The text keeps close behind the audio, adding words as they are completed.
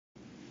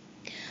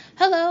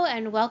Hello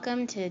and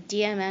welcome to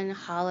DMN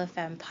Hall of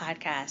Fame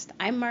podcast.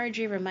 I'm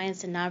Marjorie Romain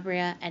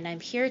Sanabria and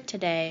I'm here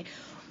today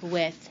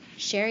with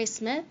Sherry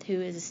Smith, who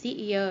is the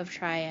CEO of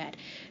Triad.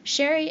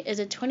 Sherry is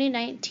a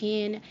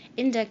 2019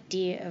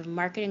 inductee of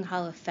Marketing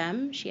Hall of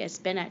Fame. She has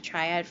been at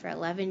Triad for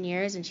 11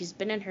 years and she's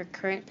been in her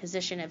current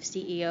position of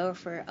CEO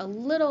for a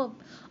little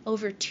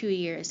over 2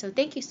 years. So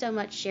thank you so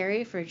much,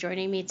 Sherry, for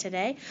joining me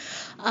today.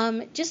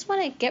 Just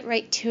want to get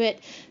right to it.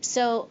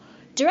 So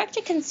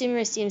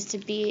direct-to-consumer seems to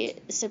be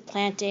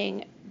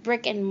supplanting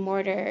brick and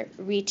mortar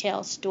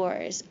retail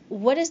stores.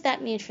 What does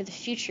that mean for the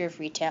future of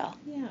retail?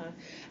 Yeah,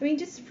 I mean,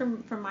 just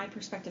from my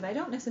perspective, I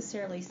don't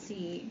necessarily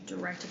see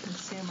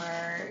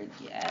direct-to-consumer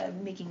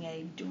making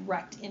a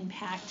direct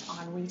impact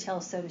on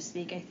retail, so to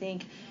speak. I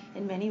think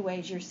in many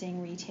ways you're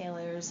seeing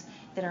retailers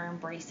that are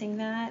embracing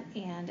that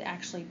and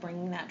actually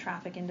bringing that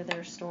traffic into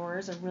their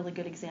stores. A really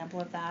good example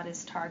of that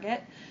is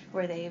Target,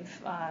 where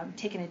they've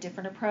taken a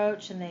different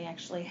approach and they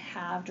actually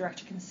have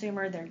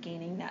direct-to-consumer. They're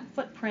gaining that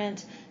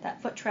footprint,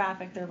 that foot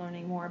traffic. They're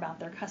learning more about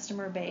their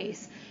customer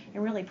base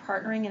and really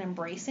partnering and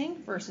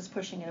embracing versus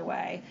pushing it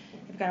away.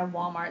 You've got a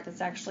Walmart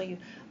that's actually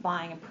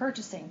buying and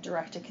purchasing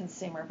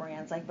direct-to-consumer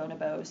brands like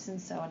Bonobos and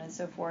so on and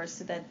so forth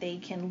so that they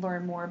can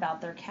learn more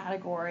about their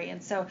category.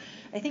 And so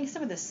I think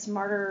some of the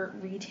smarter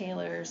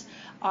retailers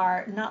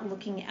are not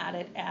looking at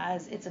it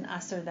as it's an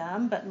us or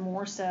them, but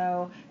more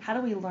so how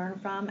do we learn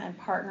from and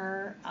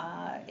partner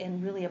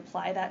and really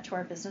apply that to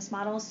our business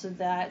models so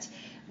that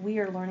we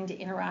are learning to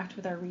interact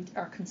with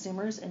our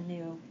consumers in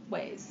new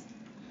ways.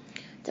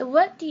 So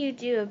what do you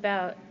do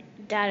about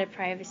data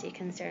privacy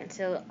concerns?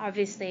 So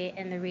obviously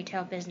in the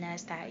retail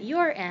business that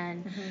you're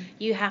in,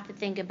 you have to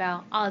think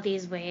about all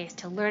these ways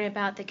to learn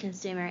about the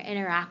consumer,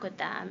 interact with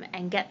them,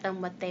 and get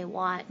them what they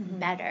want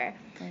better.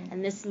 Right.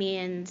 And this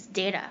means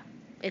data.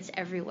 It's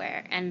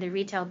everywhere. And the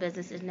retail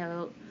business is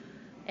no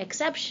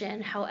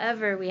exception.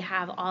 However, we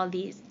have all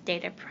these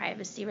data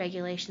privacy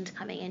regulations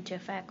coming into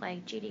effect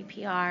like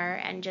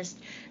GDPR and just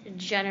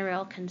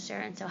general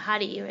concerns. So how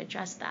do you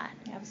address that?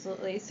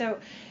 Absolutely. So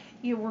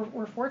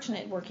we're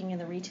fortunate working in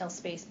the retail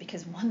space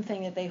because one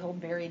thing that they hold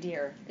very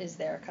dear is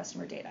their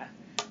customer data.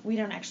 We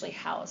don't actually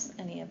house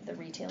any of the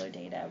retailer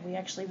data. We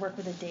actually work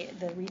with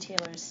the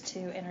retailers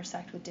to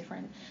intersect with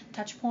different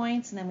touch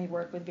points, and then we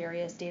work with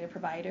various data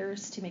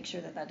providers to make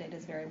sure that that data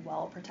is very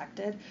well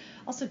protected.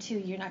 Also, too,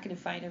 you're not going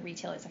to find a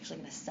retailer that's actually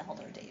going to sell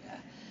their data.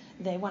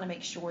 They want to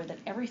make sure that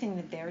everything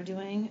that they're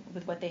doing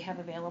with what they have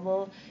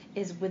available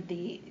is with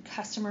the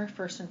customer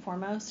first and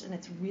foremost, and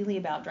it's really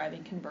about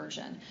driving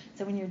conversion.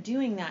 So when you're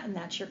doing that and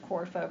that's your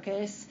core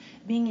focus,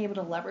 being able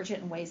to leverage it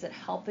in ways that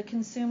help the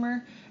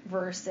consumer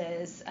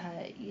versus,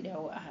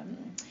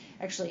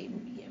 actually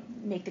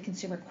make the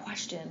consumer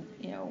question,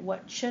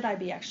 what should I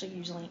be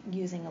actually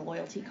using a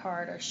loyalty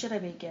card, or should I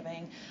be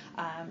giving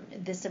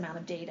this amount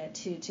of data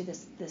to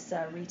this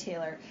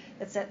retailer?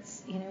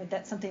 That's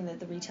something that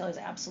the retailers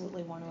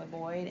absolutely want to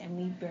avoid, and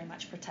we very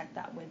much protect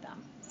that with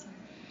them. So.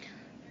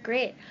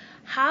 Great.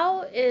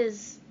 How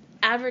is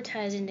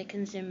advertising to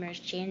consumers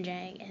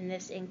changing in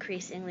this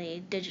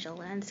increasingly digital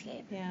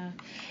landscape? Yeah,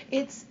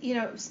 it's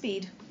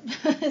speed,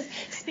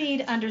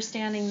 speed,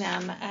 understanding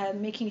them,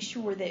 making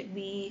sure that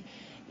we.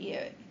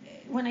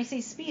 When I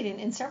say speed,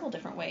 in several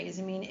different ways.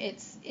 I mean,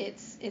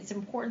 it's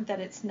important that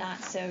it's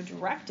not so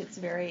direct. It's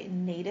very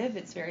native.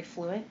 It's very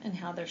fluent in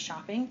how they're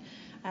shopping.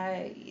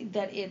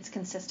 That it's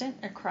consistent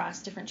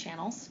across different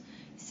channels.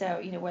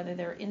 So, whether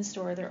they're in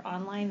store, they're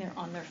online, they're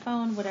on their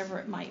phone, whatever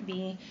it might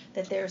be,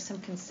 that there's some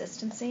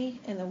consistency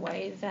in the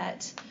way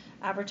that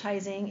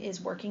advertising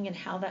is working and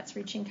how that's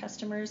reaching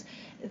customers,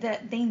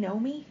 that they know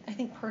me. I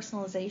think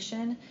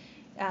personalization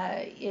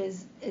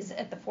is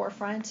at the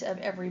forefront of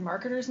every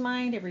marketer's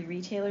mind, every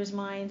retailer's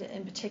mind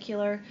in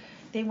particular.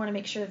 They want to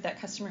make sure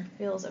that customer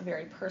feels a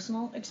very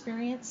personal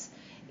experience.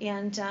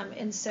 And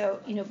so,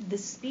 the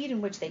speed in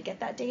which they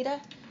get that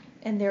data,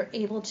 and they're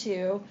able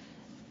to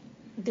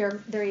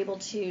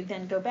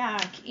then go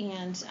back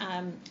and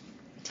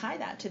tie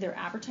that to their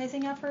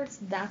advertising efforts.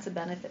 That's a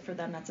benefit for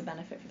them. That's a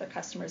benefit for the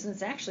customers, and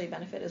it's actually a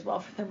benefit as well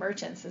for the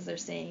merchants as they're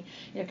seeing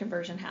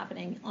conversion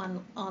happening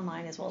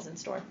online as well as in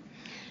store.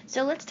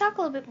 So let's talk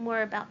a little bit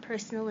more about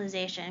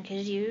personalization,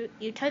 because you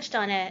touched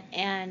on it,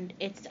 and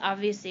it's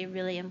obviously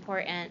really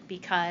important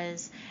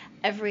because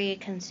every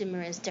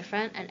consumer is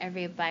different and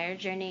every buyer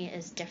journey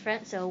is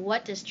different. So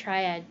what does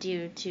Triad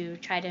do to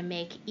try to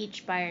make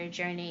each buyer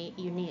journey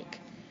unique?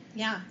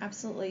 Yeah,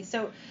 absolutely.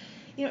 So,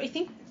 I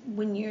think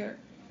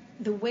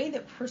the way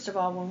that, first of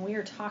all, when we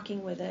are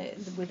talking with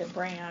a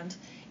brand,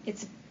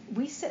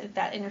 we sit at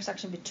that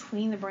intersection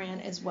between the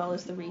brand as well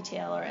as the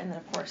retailer, and then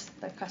of course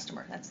the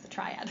customer. That's the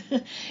triad.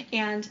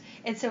 and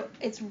so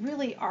it's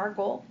really our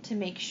goal to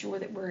make sure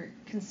that we're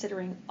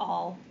considering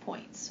all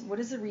points. What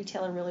does the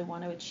retailer really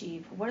want to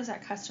achieve? What is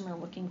that customer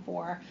looking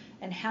for?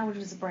 And how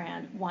does the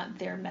brand want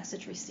their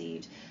message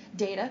received?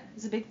 Data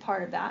is a big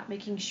part of that,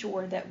 making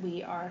sure that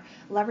we are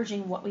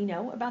leveraging what we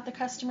know about the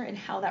customer and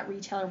how that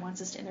retailer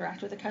wants us to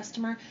interact with the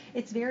customer.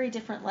 It's very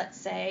different, let's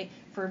say,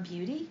 for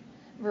beauty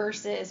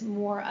versus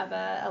more of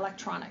a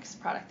electronics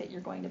product that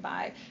you're going to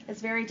buy.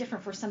 It's very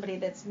different for somebody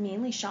that's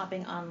mainly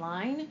shopping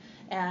online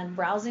and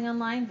browsing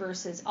online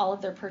versus all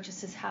of their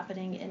purchases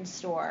happening in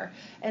store.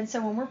 And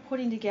so when we're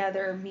putting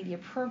together media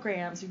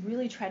programs, we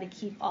really try to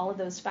keep all of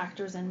those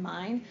factors in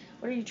mind.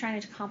 What are you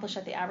trying to accomplish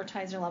at the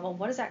advertiser level?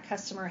 What is that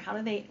customer? How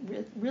do they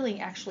really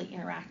actually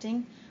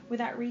interacting with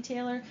that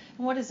retailer?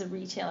 And what does the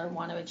retailer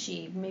want to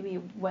achieve? Maybe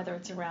whether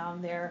it's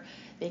around their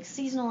big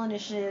seasonal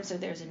initiatives or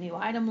there's a new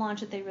item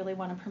launch that they really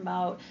want to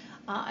promote,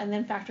 and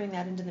then factoring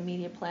that into the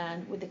media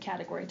plan with the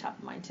category top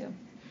of mind too.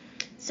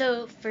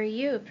 So for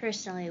you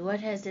personally, what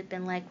has it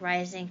been like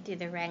rising through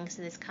the ranks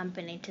of this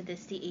company to the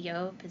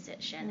CEO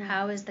position?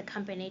 How has the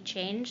company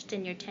changed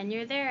in your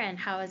tenure there, and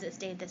how has it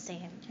stayed the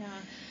same? Yeah.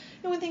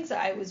 One of the things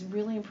that I was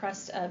really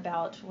impressed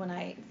about when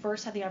I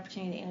first had the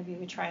opportunity to interview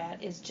with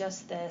Triad is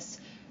just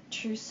this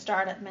true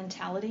startup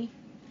mentality.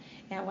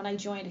 And when I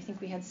joined, I think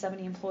we had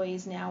 70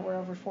 employees. Now we're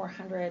over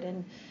 400,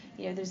 and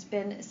there's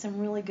been some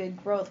really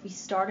good growth. We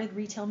started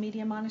retail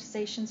media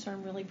monetization, so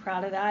I'm really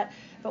proud of that.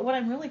 But what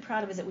I'm really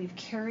proud of is that we've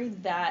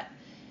carried that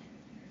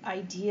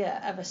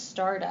idea of a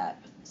startup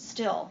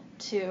still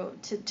to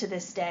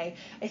this day.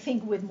 I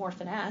think with more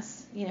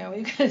finesse,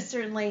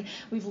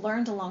 we've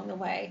learned along the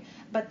way,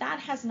 but that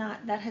has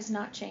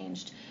not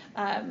changed.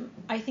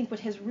 I think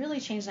what has really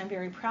changed, and I'm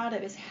very proud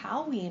of, is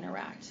how we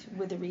interact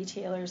with the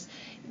retailers.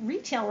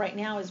 Retail right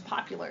now is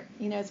popular.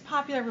 It's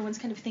popular. Everyone's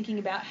kind of thinking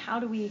about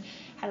how do we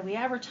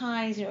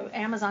advertise.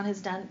 Amazon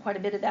has done quite a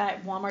bit of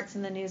that. Walmart's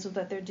in the news with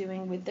what they're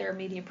doing with their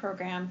media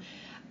program.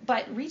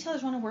 But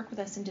retailers want to work with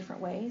us in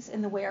different ways,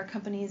 and the way our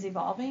company is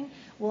evolving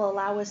will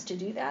allow us to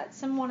do that.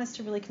 Some want us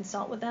to really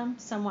consult with them,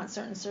 some want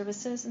certain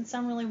services, and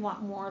some really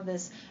want more of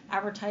this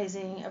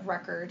advertising of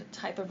record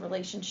type of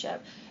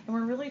relationship. And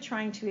we're really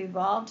trying to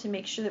evolve to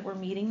make sure that we're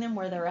meeting them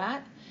where they're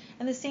at.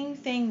 And the same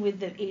thing with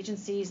the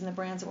agencies and the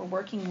brands that we're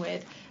working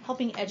with,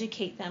 helping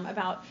educate them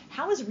about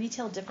how is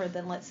retail different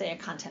than, let's say, a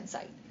content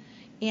site.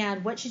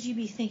 And what should you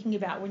be thinking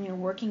about when you're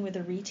working with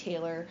a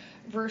retailer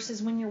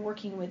versus when you're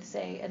working with,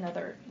 say,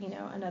 another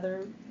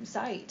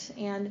site?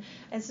 And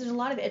so there's a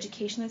lot of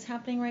education that's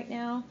happening right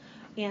now,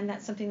 and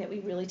that's something that we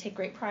really take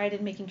great pride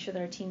in, making sure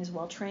that our team is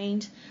well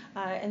trained,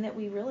 and that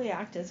we really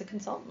act as a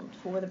consultant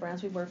for the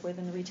brands we work with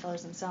and the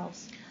retailers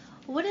themselves.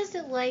 What is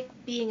it like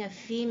being a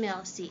female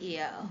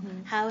CEO?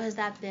 Mm-hmm. How has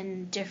that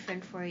been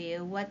different for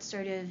you? What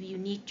sort of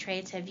unique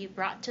traits have you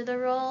brought to the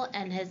role,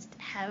 and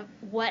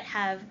what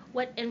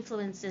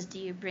influences do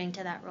you bring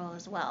to that role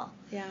as well?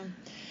 Yeah.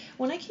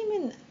 When I came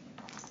in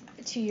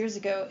 2 years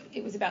ago,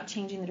 it was about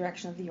changing the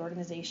direction of the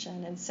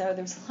organization, and so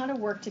there was a lot of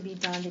work to be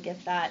done to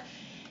get that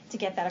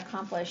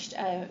accomplished.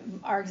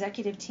 Our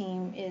executive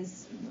team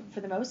is, for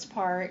the most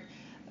part,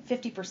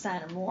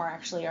 50% or more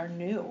actually are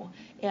new,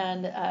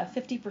 and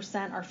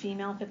 50% are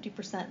female,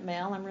 50%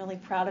 male. I'm really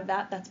proud of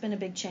that. That's been a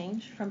big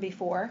change from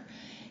before.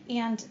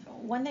 And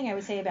one thing I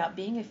would say about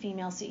being a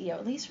female CEO,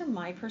 at least from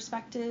my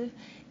perspective,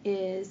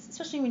 is,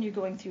 especially when you're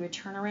going through a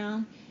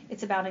turnaround,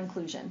 it's about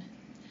inclusion.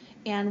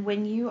 And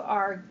when you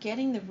are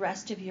getting the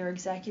rest of your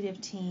executive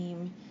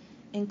team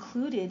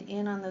included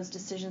in on those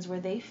decisions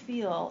where they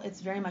feel it's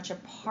very much a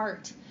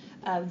part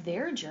of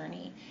their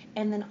journey,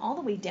 and then all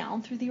the way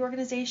down through the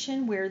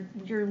organization where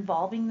you're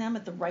involving them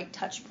at the right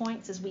touch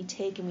points as we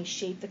take and we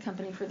shape the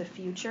company for the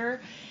future,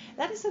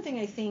 that is something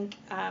I think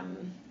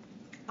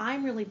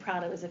I'm really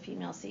proud of as a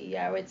female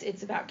CEO.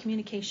 It's about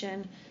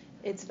communication.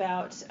 It's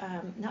about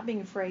not being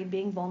afraid,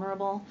 being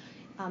vulnerable,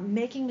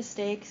 making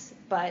mistakes,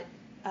 but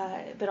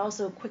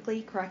also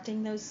quickly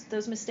correcting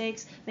those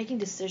mistakes, making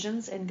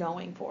decisions and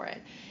going for it.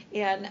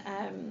 And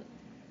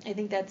I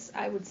think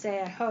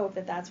I hope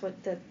that's what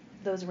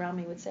those around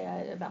me would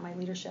say about my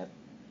leadership.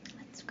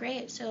 That's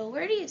great. So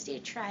where do you see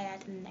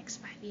Triad in the next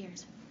 5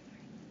 years?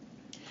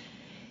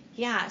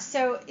 Yeah,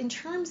 so in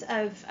terms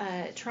of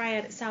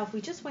Triad itself, we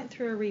just went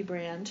through a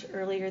rebrand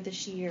earlier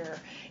this year,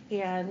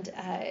 and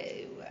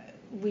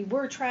we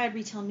were Triad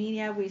Retail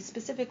Media. We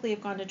specifically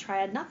have gone to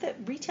Triad. Not that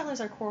retail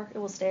is our core, it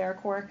will stay our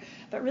core,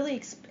 but really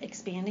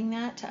expanding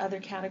that to other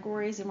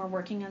categories, and we're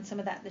working on some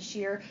of that this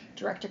year.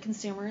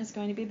 Direct-to-consumer is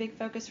going to be a big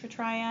focus for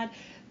Triad.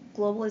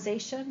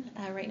 Globalization.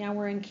 Right now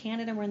we're in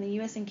Canada. We're in the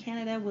U.S. and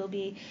Canada. We'll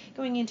be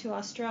going into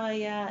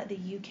Australia, the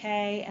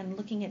U.K., and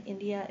looking at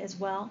India as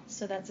well.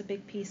 So that's a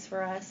big piece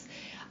for us.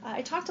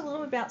 I talked a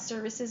little bit about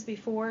services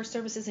before,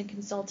 services and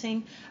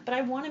consulting, but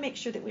I want to make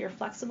sure that we are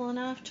flexible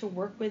enough to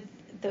work with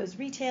those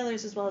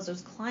retailers as well as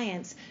those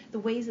clients the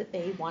ways that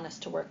they want us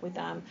to work with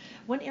them.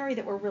 One area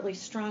that we're really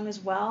strong as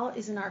well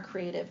is in our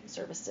creative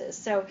services.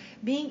 So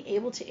being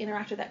able to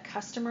interact with that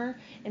customer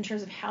in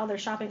terms of how they're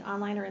shopping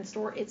online or in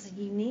store, it's a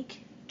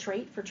unique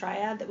trait for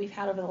Triad that we've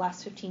had over the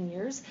last 15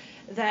 years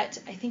that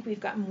I think we've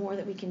got more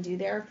that we can do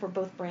there for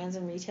both brands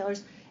and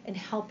retailers, and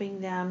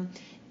helping them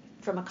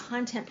from a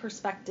content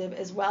perspective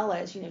as well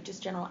as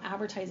just general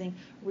advertising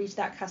reach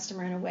that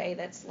customer in a way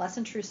that's less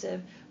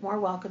intrusive,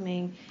 more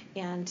welcoming,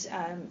 and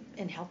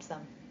helps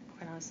them,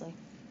 quite honestly.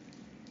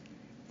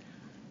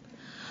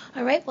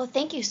 All right. Well,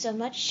 thank you so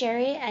much,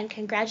 Sherry, and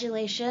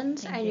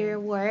congratulations on your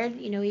award.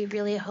 We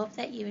really hope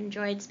that you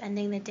enjoyed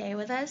spending the day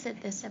with us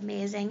at this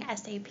amazing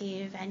SAP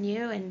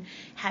venue, and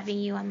having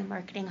you on the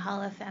Marketing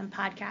Hall of Fame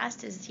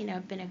podcast has,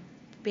 been a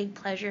big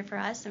pleasure for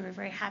us, and we're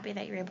very happy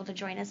that you're able to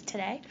join us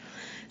today.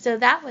 So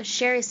that was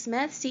Sherry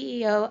Smith,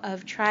 CEO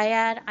of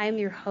Triad. I'm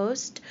your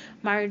host,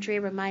 Marjorie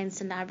Romain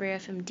Sanabria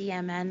from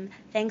DMN.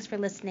 Thanks for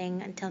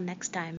listening. Until next time.